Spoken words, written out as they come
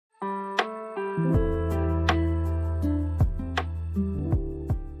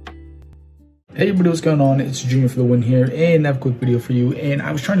Hey everybody, what's going on? It's Junior for the win here, and I have a quick video for you. And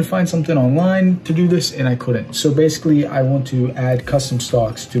I was trying to find something online to do this and I couldn't. So basically I want to add custom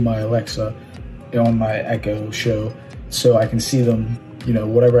stocks to my Alexa on my Echo Show so I can see them, you know,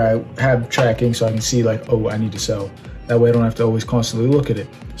 whatever I have tracking, so I can see like, oh, I need to sell. That way I don't have to always constantly look at it.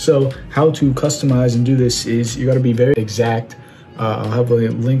 So how to customize and do this is you got to be very exact. I'll have a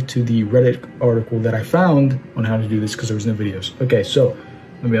link to the Reddit article that I found on how to do this because there was no videos. Okay, so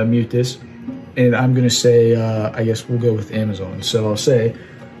let me unmute this. And I'm gonna say, I guess we'll go with Amazon. So I'll say,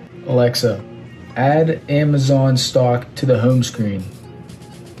 Alexa, add Amazon stock to the home screen.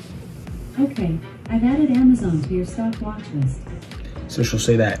 Okay, I've added Amazon to your stock watch list. So she'll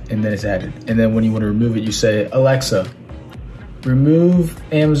say that, and then it's added. And then when you want to remove it, you say, Alexa, remove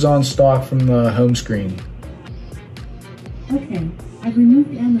Amazon stock from the home screen. Okay, I've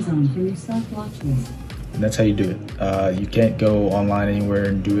removed Amazon from your stock watch list. And that's how you do it. You can't go online anywhere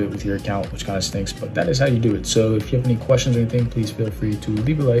and do it with your account, which kind of stinks, but that is how you do it. So if you have any questions or anything, please feel free to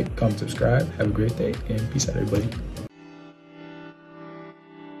leave a like, comment, subscribe. Have a great day, and peace out, everybody.